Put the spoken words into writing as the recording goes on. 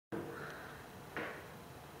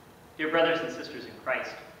Dear brothers and sisters in Christ,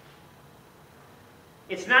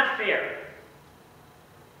 it's not fair.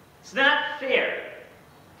 It's not fair.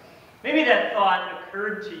 Maybe that thought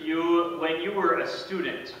occurred to you when you were a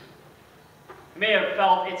student. You may have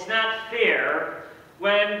felt it's not fair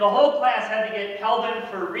when the whole class had to get held in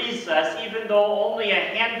for recess even though only a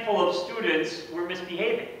handful of students were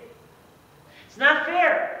misbehaving. It's not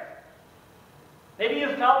fair. Maybe you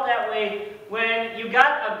felt that way when you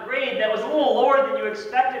got a grade that was a little lower than you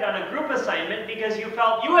expected on a group assignment because you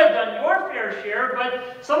felt you had done your fair share,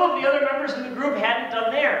 but some of the other members in the group hadn't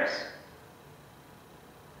done theirs.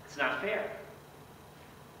 It's not fair.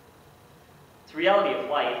 It's a reality of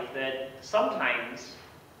life that sometimes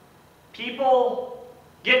people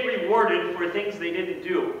get rewarded for things they didn't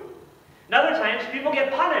do. And other times people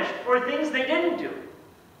get punished for things they didn't do.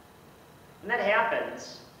 When that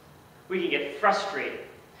happens, we can get frustrated.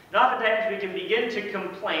 And oftentimes we can begin to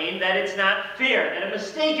complain that it's not fair, that a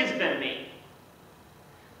mistake has been made.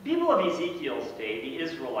 The people of Ezekiel's day, the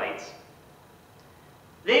Israelites,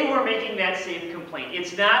 they were making that same complaint.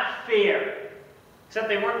 It's not fair. Except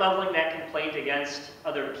they weren't leveling that complaint against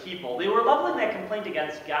other people. They were leveling that complaint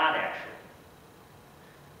against God, actually.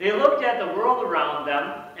 They looked at the world around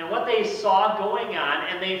them and what they saw going on,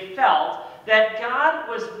 and they felt that God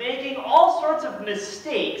was making all sorts of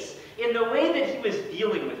mistakes in the way that he was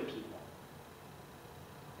dealing with people.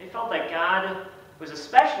 They felt that God was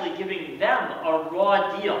especially giving them a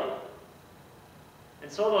raw deal.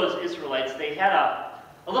 And so those Israelites, they had a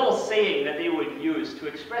little saying that they would use to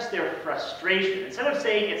express their frustration. Instead of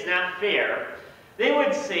saying it's not fair, they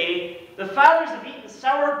would say, the fathers have eaten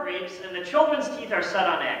sour grapes and the children's teeth are set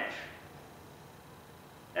on edge.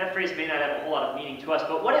 That phrase may not have a whole lot of meaning to us,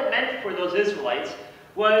 but what it meant for those Israelites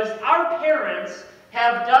was our parents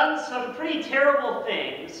have done some pretty terrible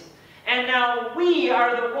things, and now we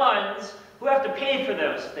are the ones who have to pay for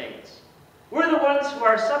those things. We're the ones who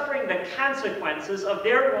are suffering the consequences of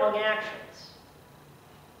their wrong actions.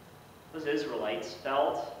 Those Israelites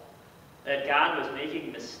felt that God was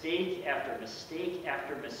making mistake after mistake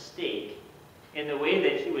after mistake in the way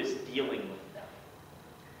that he was dealing with them.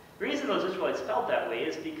 The reason those Israelites felt that way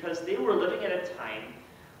is because they were living at a time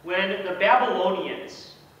when the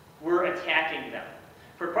Babylonians were attacking them.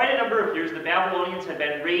 For quite a number of years, the Babylonians had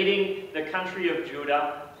been raiding the country of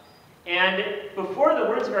Judah. And before the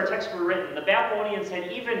words of our text were written, the Babylonians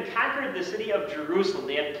had even conquered the city of Jerusalem.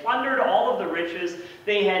 They had plundered all of the riches.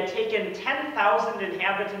 They had taken 10,000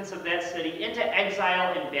 inhabitants of that city into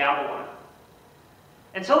exile in Babylon.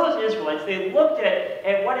 And so those Israelites, they looked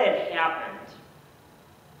at what had happened,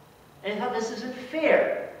 and they thought, this isn't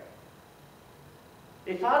fair.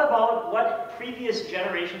 They thought about what previous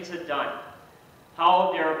generations had done.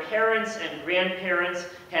 How their parents and grandparents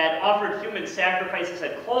had offered human sacrifices,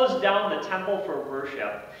 had closed down the temple for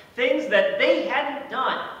worship. Things that they hadn't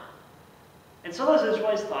done. And so those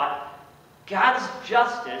Israelites thought, God's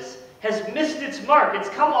justice has missed its mark. It's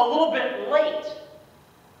come a little bit late.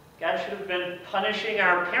 God should have been punishing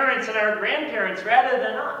our parents and our grandparents rather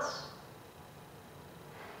than us.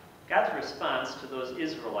 God's response to those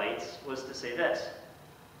Israelites was to say this,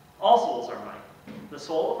 all souls are mine. The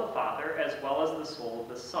soul of the Father, as well as the soul of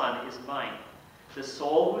the Son, is mine. The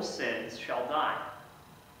soul who sins shall die.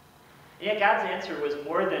 And yet God's answer was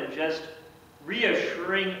more than just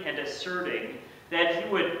reassuring and asserting that he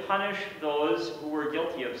would punish those who were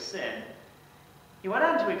guilty of sin. He went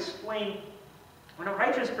on to explain, when a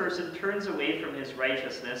righteous person turns away from his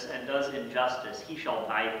righteousness and does injustice, he shall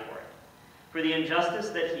die for it. For the injustice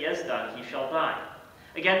that he has done, he shall die.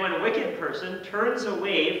 Again, when a wicked person turns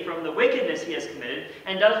away from the wickedness he has committed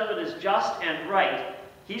and does what is just and right,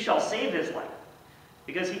 he shall save his life.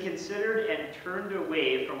 Because he considered and turned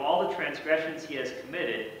away from all the transgressions he has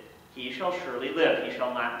committed, he shall surely live, he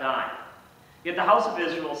shall not die. Yet the house of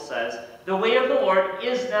Israel says, the way of the Lord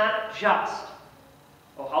is not just.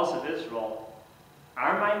 O house of Israel,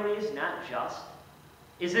 are my ways not just?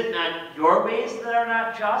 Is it not your ways that are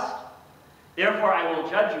not just? Therefore I will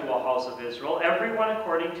judge you, O house of Israel, everyone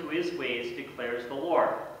according to his ways, declares the Lord.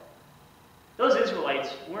 Those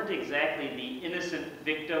Israelites weren't exactly the innocent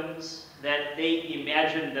victims that they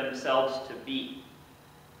imagined themselves to be.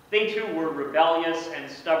 They too were rebellious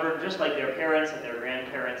and stubborn, just like their parents and their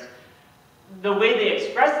grandparents. The way they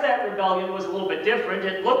expressed that rebellion was a little bit different.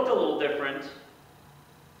 It looked a little different,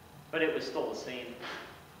 but it was still the same.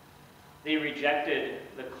 They rejected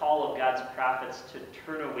the call of God's prophets to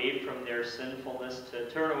turn away from their sinfulness, to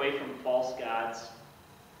turn away from false gods.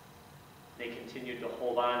 They continued to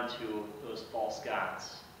hold on to those false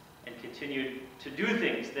gods and continued to do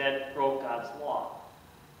things that broke God's law.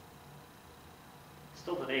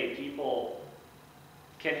 Still today, people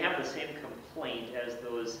can have the same complaint as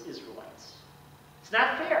those Israelites. It's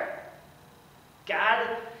not fair.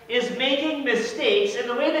 God is making mistakes in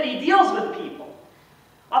the way that he deals with people.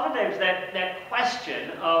 Oftentimes that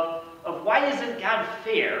question of why isn't God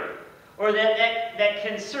fair, or that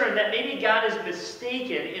concern that maybe God is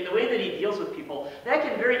mistaken in the way that he deals with people, that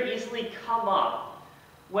can very easily come up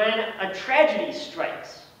when a tragedy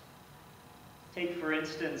strikes. Take, for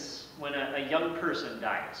instance, when a young person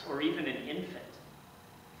dies, or even an infant.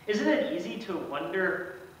 Isn't it easy to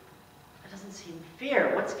wonder, that doesn't seem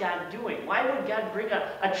fair. What's God doing? Why would God bring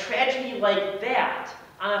a tragedy like that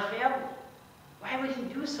on a family? Why would he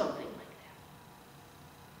do something like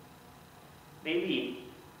that?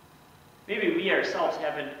 Maybe we ourselves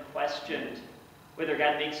haven't questioned whether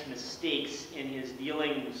God makes mistakes in his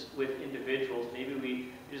dealings with individuals. Maybe we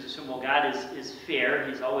just assume, well, God is fair,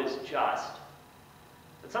 he's always just.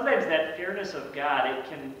 But sometimes that fairness of God,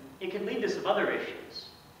 it can lead to some other issues.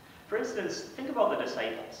 For instance, think about the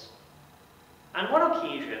disciples. On one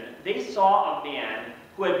occasion, they saw a man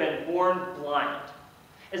who had been born blind.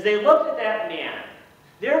 As they looked at that man,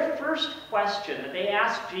 their first question that they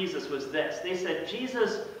asked Jesus was this. They said,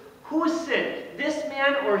 Jesus, who sinned, this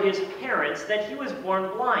man or his parents, that he was born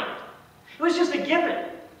blind? It was just a given.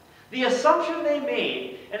 The assumption they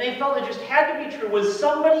made, and they felt it just had to be true, was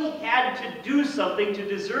somebody had to do something to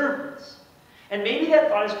deserve this. And maybe that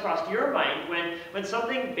thought has crossed your mind when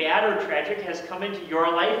something bad or tragic has come into your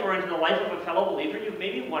life or into the life of a fellow believer. You've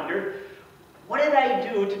maybe wondered, what did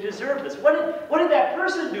I do to deserve this? What did that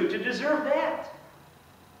person do to deserve that?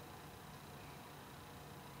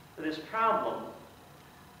 But this problem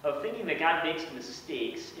of thinking that God makes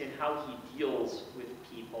mistakes in how he deals with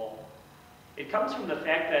people, it comes from the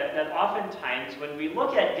fact that oftentimes when we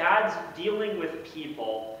look at God's dealing with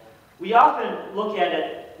people, we often look at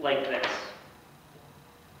it like this.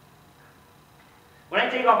 When I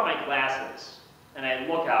take off my glasses and I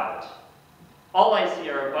look out, all I see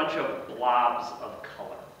are a bunch of blobs of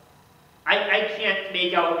color. I can't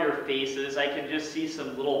make out your faces. I can just see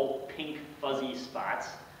some little pink fuzzy spots.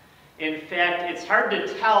 In fact, it's hard to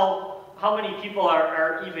tell how many people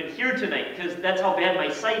are even here tonight, because that's how bad my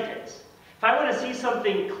sight is. If I want to see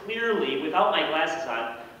something clearly without my glasses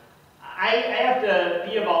on, I have to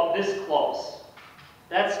be about this close.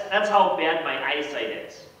 That's how bad my eyesight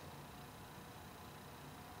is.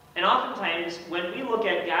 And oftentimes, when we look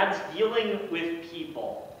at God's dealing with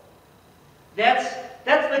people, that's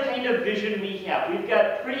the kind of vision we have. We've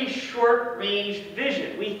got pretty short-range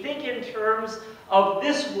vision. We think in terms of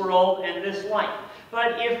this world and this life.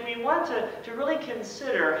 But if we want to really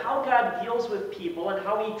consider how God deals with people and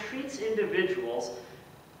how he treats individuals,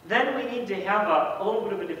 then we need to have a little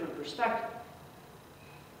bit of a different perspective.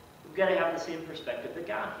 We've got to have the same perspective that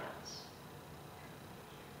God has.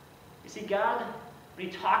 You see, God, when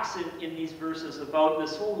he talks in these verses about the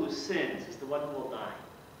soul who sins is the one who will die.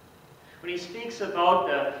 When he speaks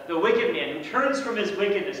about the wicked man who turns from his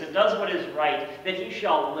wickedness and does what is right, that he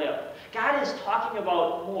shall live. God is talking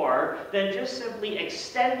about more than just simply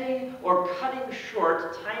extending or cutting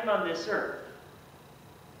short time on this earth.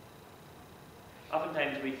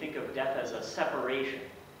 Oftentimes we think of death as a separation.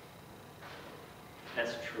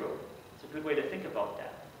 That's true. It's a good way to think about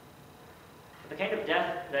death. But the kind of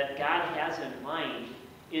death that God has in mind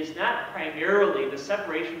is not primarily the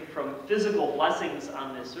separation from physical blessings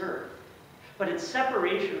on this earth, but it's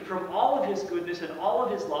separation from all of his goodness and all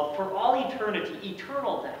of his love for all eternity,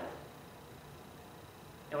 eternal death.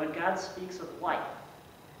 And when God speaks of life,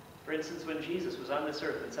 for instance, when Jesus was on this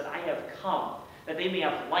earth and said, I have come that they may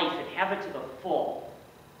have life and have it to the full,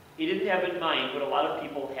 he didn't have in mind what a lot of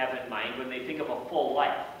people have in mind when they think of a full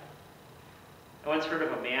life. I once heard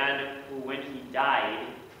of a man who, when he died,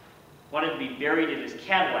 wanted to be buried in his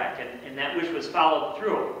Cadillac, and that wish was followed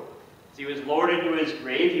through. As he was lowered into his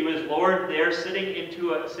grave, he was lowered there sitting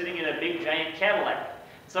in a big giant Cadillac.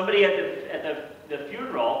 Somebody at the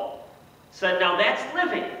funeral said, now that's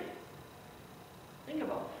living. Think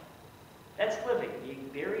about that. That's living, being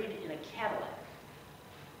buried in a Cadillac.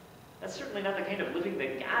 That's certainly not the kind of living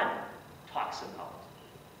that God talks about.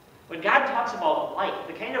 When God talks about life,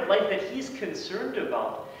 the kind of life that he's concerned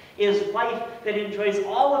about is life that enjoys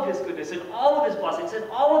all of his goodness and all of his blessings and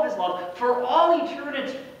all of his love for all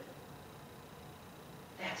eternity.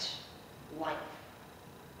 That's life.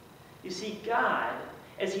 You see, God,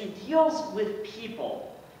 as he deals with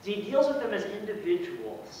people, as he deals with them as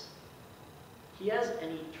individuals, he has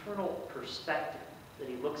an eternal perspective that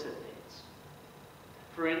he looks at things.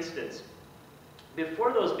 For instance,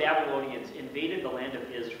 before those Babylonians invaded the land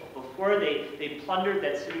of Israel, before they plundered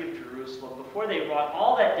that city of Jerusalem, before they wrought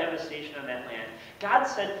all that devastation on that land, God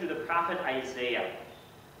said through the prophet Isaiah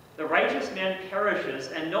The righteous man perishes,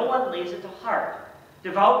 and no one lays it to heart.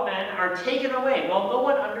 Devout men are taken away, while no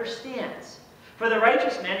one understands. For the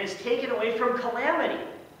righteous man is taken away from calamity.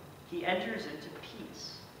 He enters into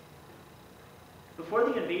peace. Before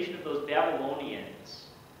the invasion of those Babylonians,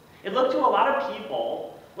 it looked to a lot of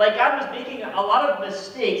people like God was making a lot of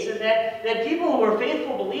mistakes, and that people who were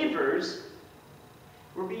faithful believers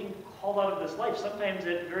were being called out of this life, sometimes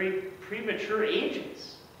at very premature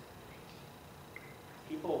ages.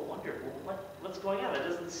 People wondered, well, what's going on? That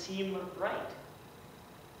doesn't seem right.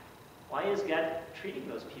 Why is God treating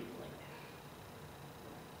those people like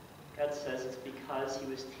that? God says it's because he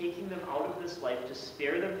was taking them out of this life to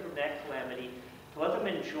spare them from that calamity, to let them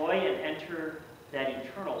enjoy and enter that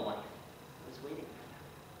eternal life that was waiting for them.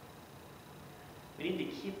 We need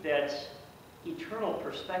to keep that eternal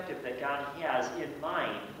perspective that God has in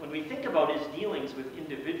mind when we think about his dealings with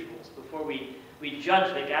individuals before we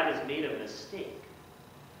judge that God has made a mistake.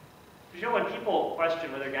 You know, when people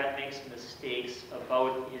question whether God makes mistakes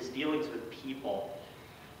about his dealings with people,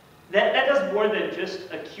 that does more than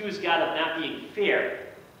just accuse God of not being fair.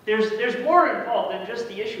 There's more involved than just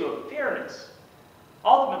the issue of fairness.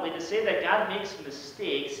 Ultimately, to say that God makes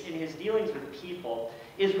mistakes in his dealings with people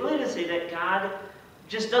is really to say that God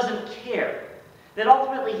just doesn't care. That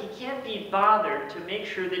ultimately he can't be bothered to make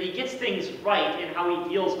sure that he gets things right in how he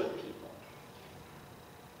deals with people.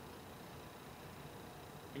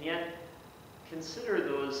 And yet, consider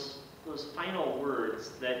those final words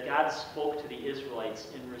that God spoke to the Israelites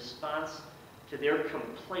in response to their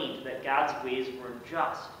complaint that God's ways were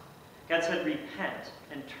just. God said, "Repent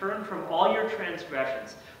and turn from all your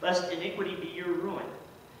transgressions, lest iniquity be your ruin.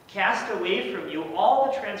 Cast away from you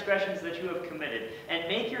all the transgressions that you have committed, and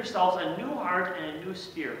make yourselves a new heart and a new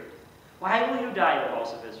spirit. Why will you die, O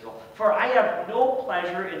house of Israel? For I have no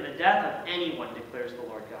pleasure in the death of anyone, declares the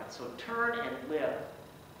Lord God. So turn and live."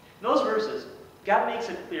 In those verses, God makes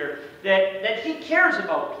it clear that he cares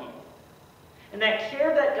about people. And that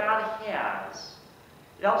care that God has,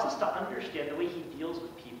 it helps us to understand the way he deals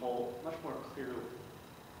with people much more clearly.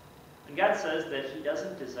 And God says that he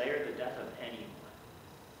doesn't desire the death of anyone.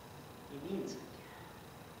 He means it.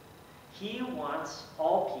 He wants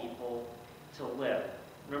all people to live.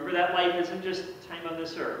 Remember, that life isn't just time on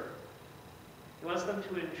this earth. He wants them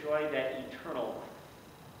to enjoy that eternal life.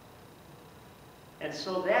 And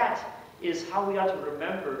so that is how we ought to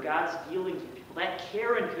remember God's dealings with people, that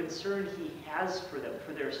care and concern he has for them,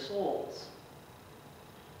 for their souls.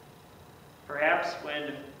 Perhaps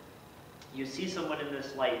when you see someone in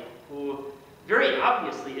this life who very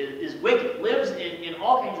obviously is wicked, lives in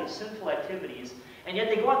all kinds of sinful activities, and yet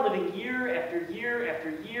they go on living year after year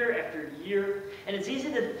after year after year, and it's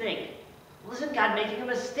easy to think, well, isn't God making a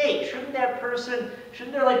mistake? Shouldn't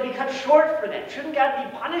their life be cut short for that? Shouldn't God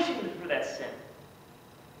be punishing them for that sin?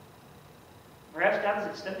 Perhaps God is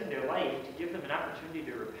extending their life to give them an opportunity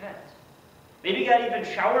to repent. Maybe God even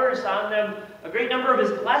showers on them a great number of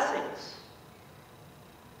his blessings.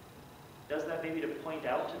 Does that maybe to point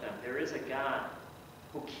out to them there is a God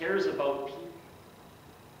who cares about people.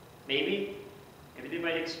 Maybe they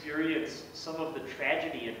might experience some of the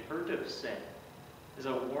tragedy and hurt of sin as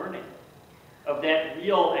a warning of that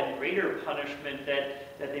real and greater punishment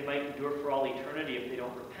that they might endure for all eternity if they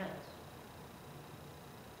don't repent.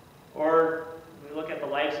 Or we look at the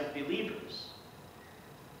lives of believers,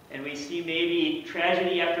 and we see maybe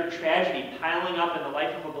tragedy after tragedy piling up in the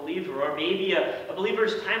life of a believer, or maybe a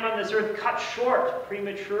believer's time on this earth cut short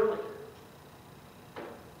prematurely.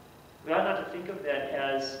 We ought not to think of that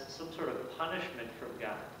as some sort of punishment from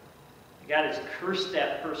God. God has cursed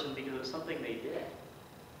that person because of something they did.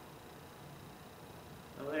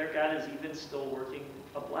 No, there God is even still working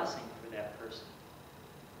a blessing for that person,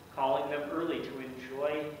 calling them early to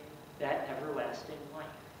enjoy that everlasting life.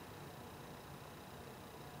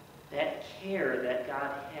 That care that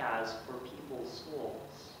God has for people's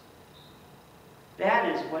souls.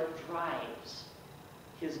 That is what drives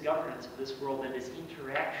his governance of this world and his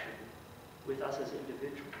interaction with us as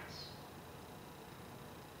individuals.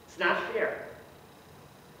 It's not fair.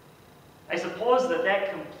 I suppose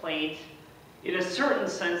that complaint, in a certain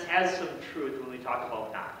sense, has some truth when we talk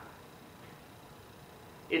about God.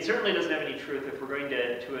 It certainly doesn't have any truth if we're going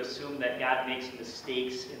to assume that God makes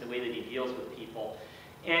mistakes in the way that he deals with people.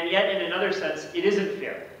 And yet, in another sense, it isn't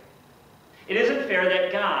fair. It isn't fair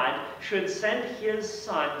that God should send his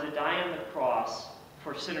Son to die on the cross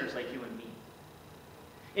for sinners like you and me.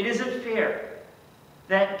 It isn't fair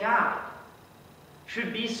that God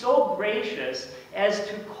should be so gracious as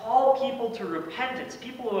to call people to repentance,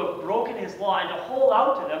 people who have broken his law, and to hold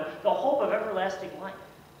out to them the hope of everlasting life.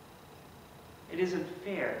 It isn't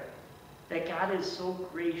fair that God is so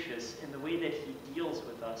gracious in the way that he deals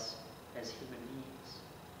with us as human beings.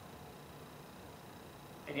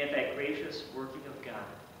 And yet that gracious working of God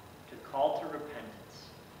to call to repentance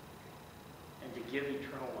and to give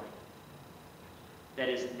eternal life, that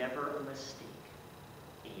is never a mistake.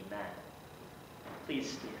 Amen.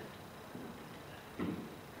 Please stand.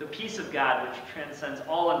 The peace of God, which transcends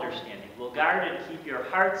all understanding, will guard and keep your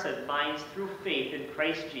hearts and minds through faith in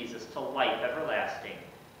Christ Jesus to life everlasting.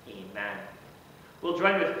 Amen. We'll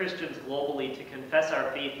join with Christians globally to confess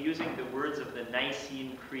our faith using the words of the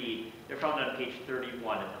Nicene Creed. They're found on page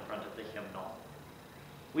 31 in the front of the hymnal.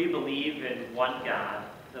 We believe in one God,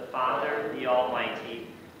 the Father, the Almighty,